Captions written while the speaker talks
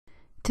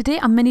Today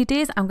on Mini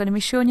Days, I'm going to be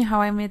showing you how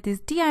I made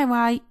these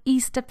DIY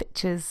Easter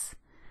pictures.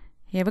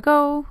 Here we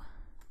go.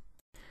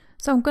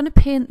 So I'm going to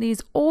paint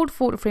these old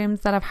photo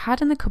frames that I've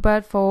had in the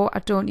cupboard for I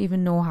don't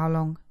even know how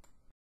long.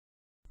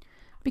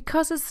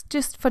 Because it's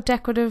just for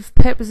decorative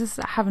purposes,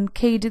 I haven't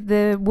keyed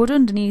the wood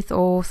underneath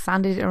or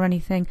sanded it or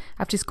anything.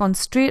 I've just gone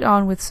straight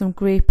on with some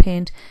grey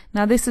paint.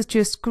 Now this is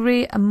just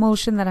grey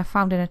emulsion that I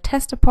found in a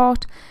tester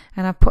pot,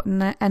 and I've put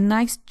in a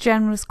nice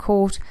generous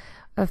coat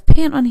of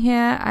paint on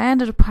here. I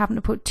ended up having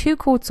to put 2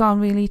 coats on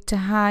really to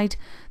hide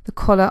the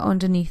colour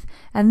underneath,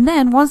 and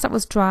then once that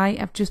was dry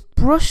I've just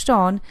brushed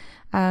on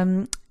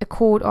a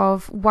coat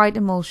of white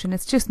emulsion.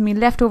 It's just me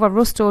leftover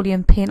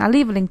Rust-Oleum paint. I'll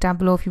leave a link down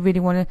below if you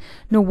really want to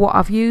know what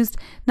I've used.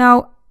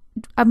 Now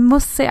I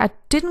must say I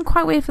didn't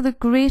quite wait for the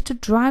grey to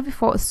dry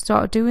before I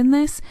started doing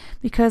this,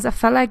 because I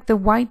felt like the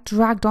white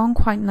dragged on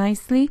quite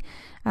nicely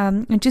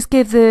and just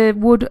gave the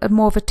wood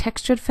more of a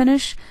textured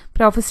finish,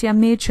 but obviously I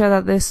made sure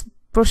that this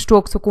brush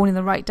strokes were going in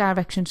the right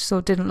direction so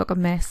it didn't look a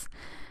mess,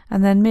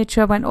 and then made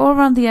sure I went all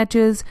around the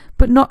edges,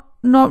 but not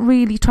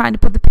really trying to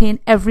put the paint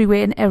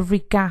everywhere in every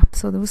gap,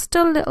 so there was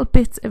still little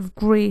bits of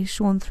grey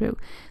showing through.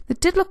 They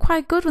did look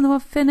quite good when they were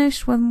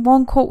finished, when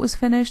one coat was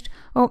finished.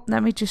 Oh,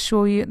 let me just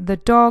show you the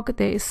dog.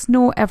 There is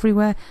snow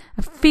everywhere.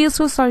 I feel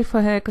so sorry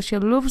for her because she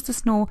loves the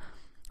snow,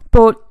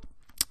 but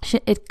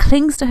it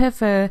clings to her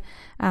fur,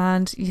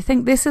 and you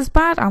think this is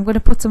bad. I'm going to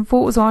put some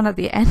photos on at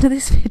the end of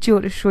this video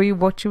to show you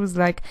what she was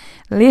like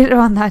later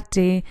on that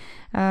day.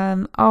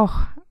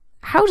 Oh,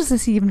 how does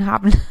this even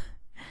happen?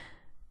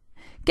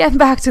 Getting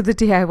back to the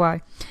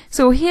DIY.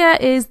 So here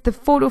is the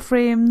photo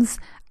frames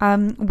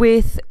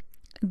with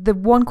the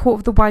 1 coat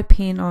of the white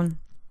paint on.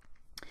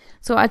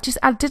 So I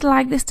did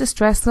like this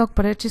distress look,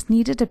 but it just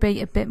needed to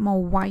be a bit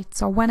more white,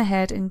 so I went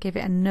ahead and gave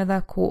it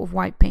another coat of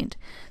white paint.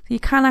 So you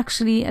can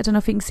actually, I don't know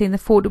if you can see in the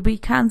photo, but you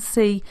can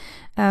see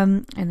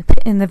in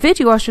the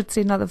video, I should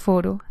say, not the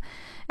photo,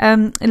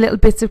 little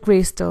bits of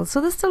grey still,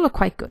 so they still look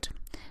quite good.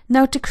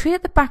 Now to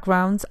create the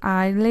backgrounds,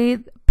 I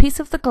laid a piece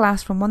of the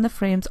glass from one of the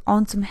frames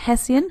on some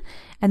hessian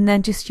and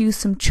then just used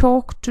some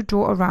chalk to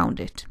draw around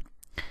it.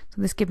 So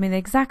this gave me the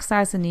exact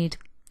size I need.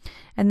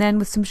 And then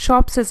with some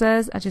sharp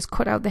scissors, I just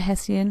cut out the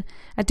hessian.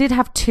 I did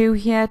have 2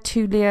 here,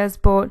 2 layers,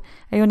 but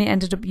I only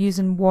ended up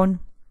using 1,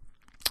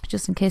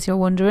 just in case you're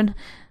wondering.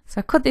 So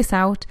I cut this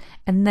out,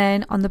 and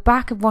then on the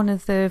back of one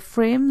of the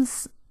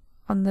frames,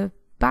 on the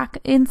back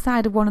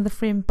inside of one of the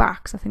frame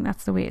backs, I think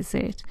that's the way to say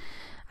it,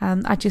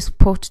 I just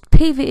put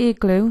PVA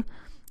glue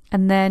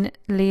and then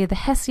lay the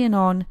hessian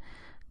on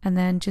and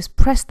then just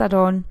press that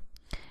on.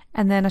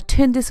 And then I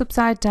turned this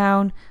upside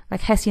down, like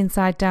hessian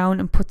side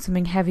down, and put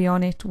something heavy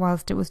on it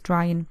whilst it was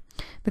drying.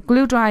 The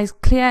glue dries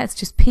clear, it's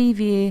just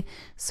PVA,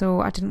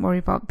 so I didn't worry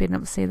about being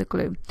able to see the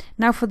glue.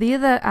 Now for the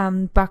other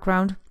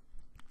background,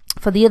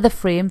 for the other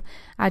frame,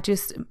 I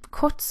just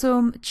cut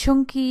some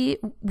chunky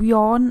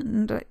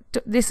yarn.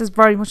 This is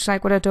very much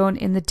like what I've done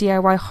in the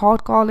DIY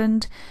heart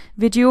garland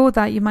video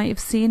that you might have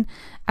seen.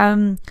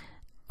 Oh,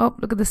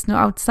 look at the snow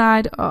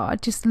outside. Oh, I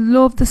just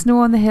love the snow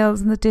on the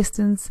hills in the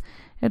distance.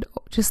 It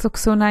just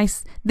looks so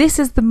nice. This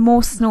is the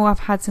most snow I've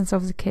had since I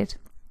was a kid.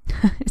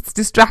 It's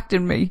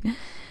distracting me.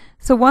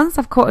 So once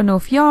I've cut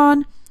enough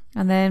yarn,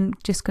 and then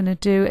just going to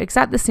do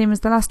exactly the same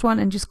as the last one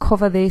and just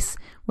cover this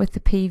with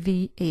the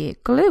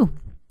PVA glue.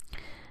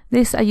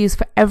 This I use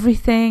for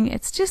everything.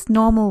 It's just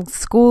normal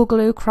school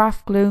glue,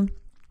 craft glue.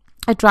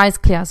 It dries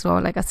clear as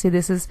well. Like I say,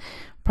 this is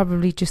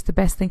probably just the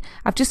best thing.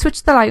 I've just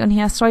switched the light on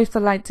here. Sorry if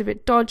the light's a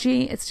bit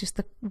dodgy. It's just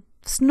the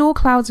snow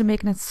clouds are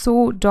making it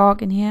so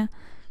dark in here.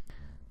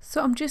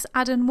 So I'm just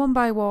adding 1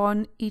 by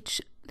 1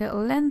 each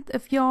little length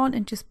of yarn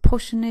and just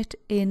pushing it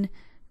in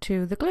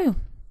to the glue.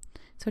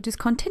 So just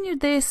continue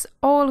this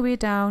all the way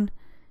down.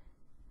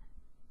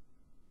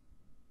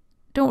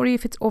 Don't worry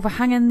if it's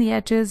overhanging the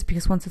edges,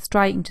 because once it's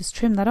dry you can just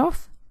trim that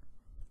off.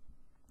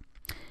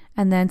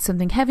 And then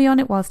something heavy on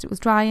it whilst it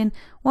was drying.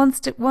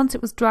 Once it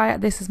was dry,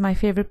 this is my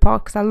favourite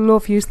part because I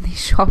love using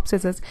these sharp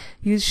scissors.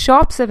 Use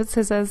sharp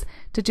scissors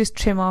to just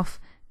trim off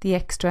the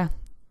extra.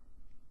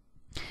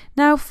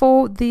 Now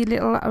for the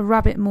little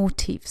rabbit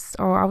motifs,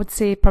 or I would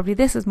say probably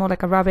this is more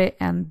like a rabbit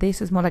and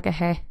this is more like a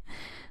hare.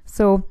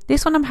 So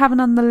this one I'm having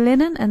on the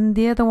linen and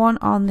the other one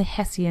on the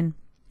hessian.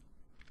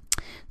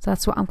 So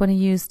that's what I'm going to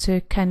use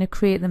to kind of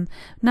create them.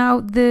 Now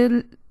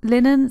the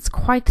linen is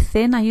quite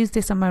thin. I used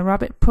this on my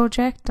rabbit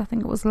project, I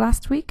think it was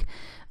last week.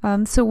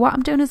 So what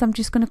I'm doing is I'm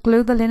just going to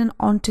glue the linen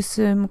onto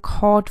some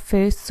card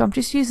first. So I'm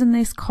just using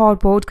this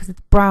cardboard because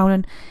it's brown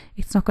and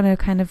it's not going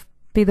to kind of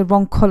be the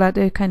wrong colour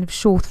to kind of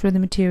show through the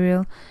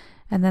material.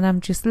 And then I'm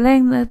just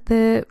laying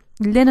the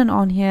linen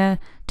on here,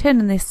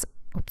 turning this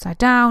upside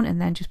down,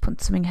 and then just putting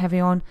something heavy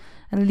on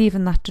and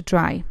leaving that to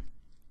dry.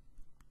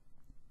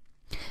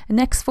 And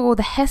next for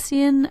the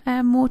hessian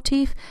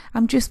motif,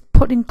 I'm just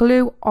putting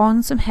glue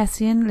on some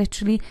hessian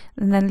literally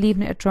and then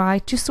leaving it to dry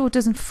just so it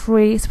doesn't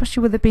fray,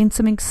 especially with it being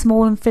something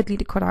small and fiddly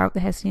to cut out the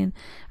hessian.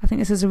 I think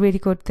this is a really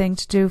good thing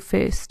to do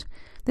first.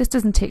 This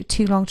doesn't take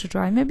too long to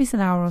dry, maybe it's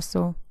an hour or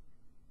so.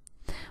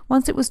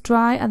 Once it was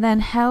dry, I then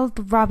held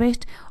the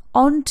rabbit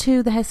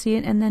onto the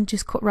hessian and then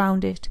just cut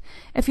round it.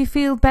 If you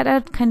feel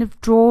better kind of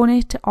drawing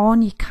it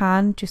on, you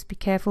can. Just be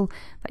careful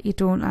that you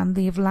don't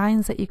leave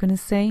lines that you're going to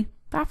see.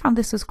 But I found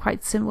this was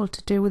quite simple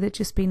to do, with it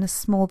just being a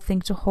small thing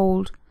to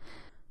hold.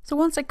 So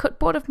once I cut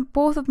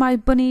both of my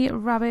bunny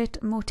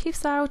rabbit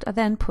motifs out, I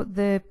then put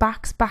the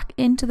backs back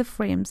into the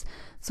frames.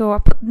 So I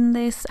put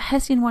this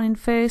hessian one in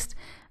first,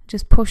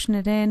 just pushing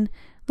it in.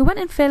 They went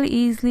in fairly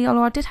easily,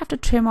 although I did have to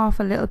trim off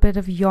a little bit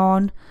of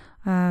yarn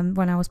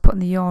when I was putting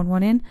the yarn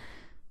one in.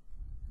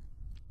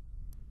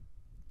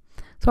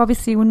 So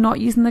obviously we're not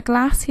using the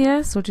glass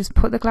here, so just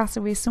put the glass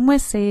away somewhere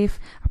safe.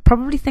 I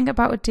probably think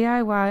about a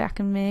DIY I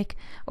can make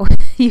or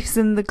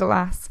using the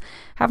glass.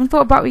 Haven't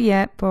thought about it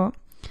yet, but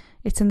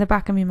it's in the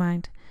back of my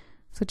mind.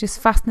 So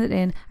just fasten it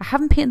in. I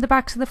haven't painted the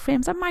backs of the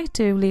frames. I might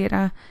do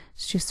later.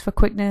 It's just for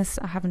quickness.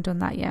 I haven't done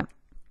that yet.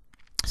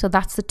 So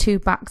that's the two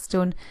backs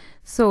done.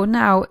 So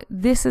now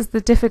this is the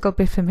difficult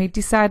bit for me,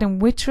 deciding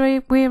which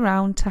way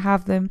around to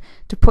have them,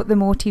 to put the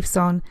motifs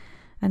on,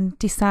 and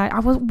decide. I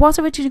was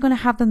originally going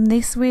to have them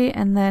this way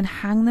and then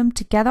hang them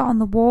together on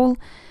the wall,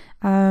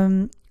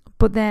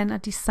 but then I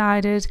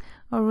decided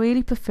I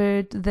really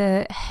preferred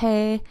the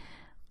hair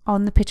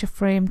on the picture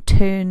frame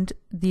turned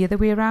the other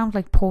way around,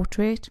 like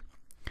portrait.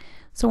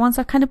 So once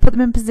I kind of put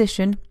them in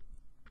position,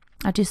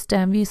 I just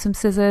used some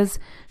scissors,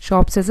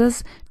 sharp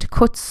scissors, to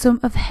cut some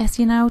of the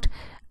hessian out.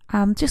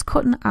 Just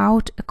cutting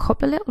out a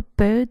couple of little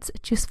birds.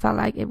 It just felt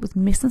like it was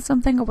missing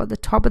something up at the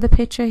top of the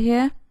picture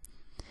here.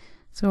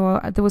 So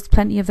there was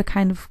plenty of the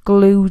kind of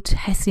glued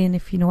hessian,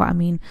 if you know what I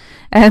mean,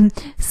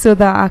 so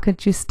that I could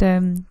just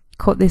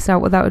cut this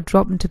out without it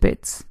dropping to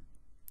bits.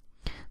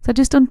 So I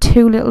just done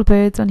two little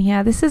birds on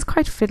here. This is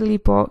quite fiddly,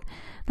 but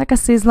like I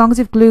say, as long as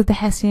you've glued the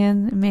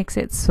hessian, it makes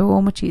it so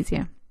much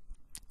easier.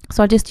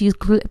 So I just used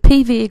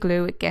PVA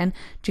glue again,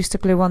 just to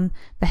glue on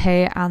the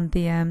hair and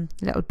the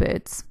little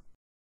birds.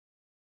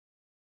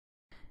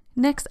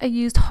 Next I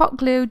used hot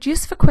glue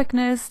just for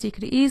quickness. You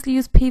could easily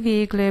use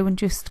PVA glue and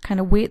just kind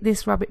of weight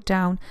this rabbit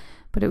down,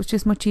 but it was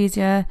just much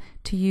easier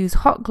to use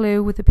hot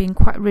glue with it being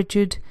quite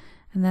rigid.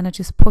 And then I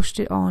just pushed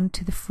it on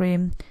to the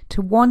frame,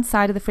 to one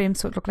side of the frame,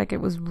 so it looked like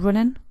it was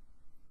running.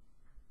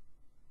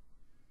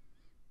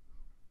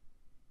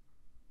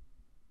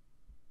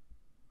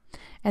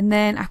 And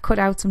then I cut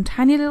out some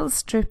tiny little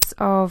strips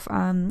of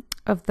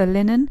the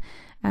linen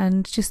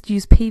and just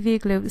use PVA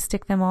glue to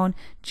stick them on,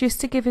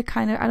 just to give it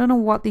kind of, I don't know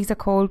what these are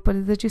called,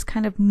 but they're just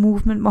kind of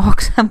movement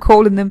marks, I'm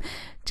calling them,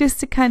 just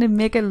to kind of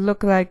make it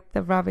look like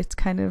the rabbit's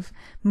kind of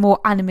more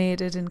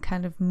animated and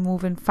kind of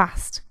moving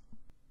fast.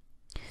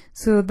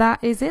 So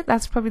that is it.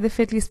 That's probably the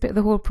fiddliest bit of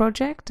the whole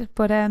project,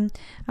 but I'm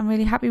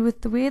really happy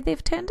with the way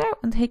they've turned out,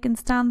 and he can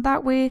stand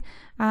that way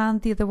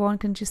and the other one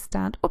can just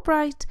stand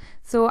upright.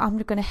 So I'm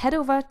going to head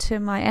over to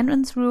my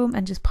entrance room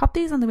and just pop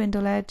these on the window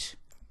ledge.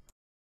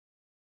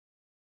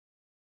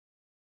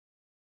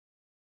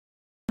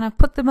 And I've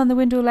put them on the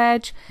window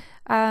ledge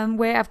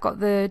where I've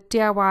got the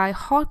DIY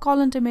heart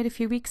garland I made a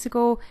few weeks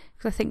ago,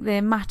 because I think they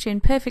match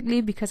in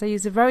perfectly, because I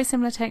use a very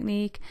similar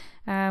technique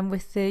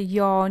with the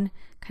yarn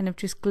kind of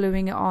just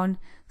gluing it on.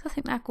 So I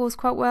think that goes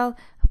quite well.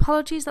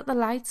 Apologies that the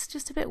light's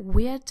just a bit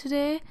weird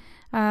today.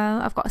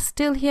 I've got a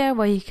still here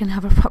where you can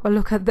have a proper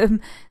look at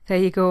them. There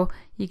you go,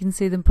 you can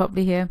see them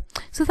properly here.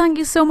 So thank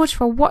you so much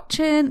for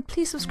watching.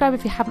 Please subscribe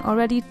if you haven't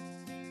already.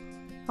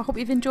 I hope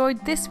you've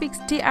enjoyed this week's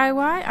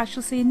DIY. I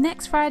shall see you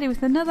next Friday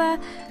with another.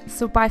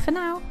 So bye for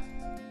now.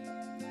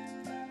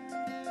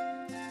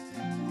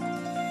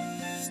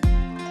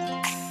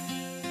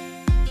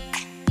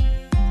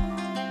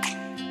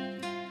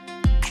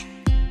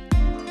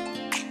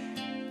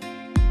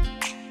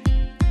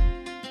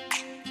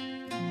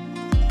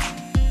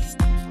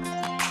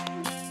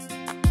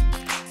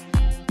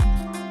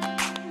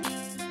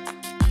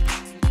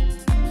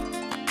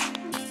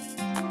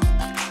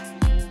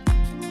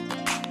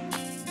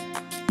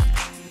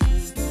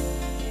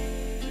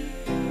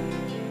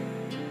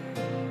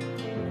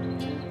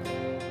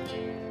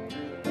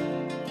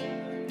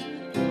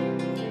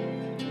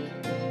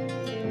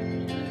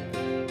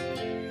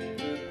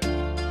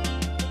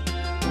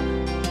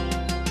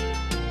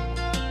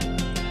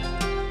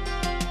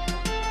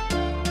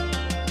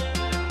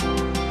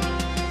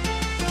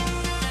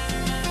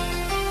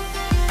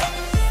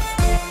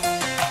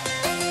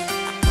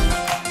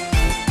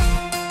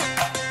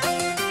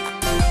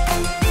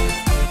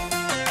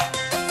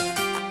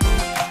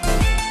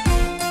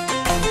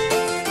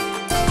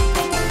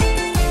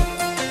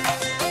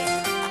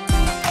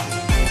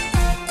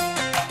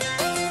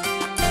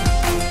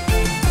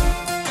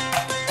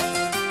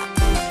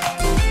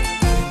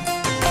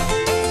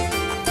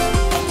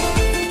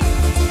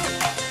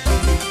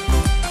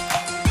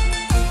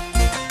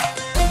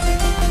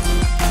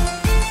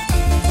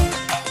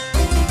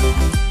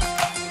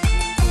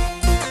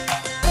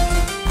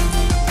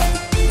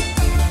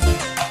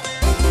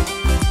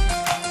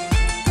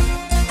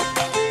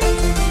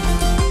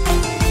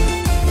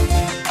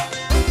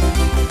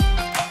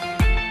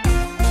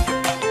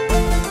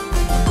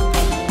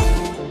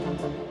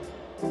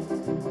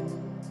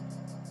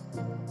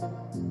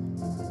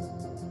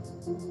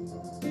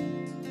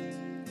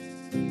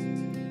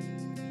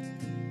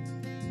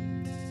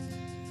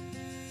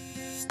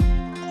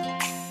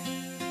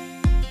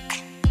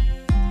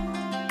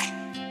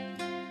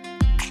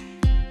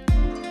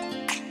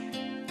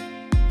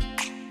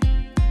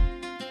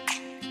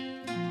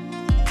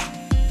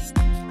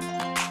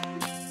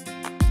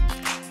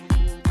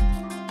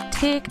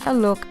 take a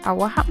look at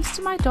what happens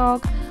to my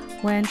dog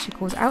when she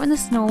goes out in the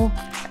snow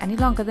for any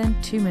longer than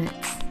 2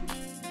 minutes.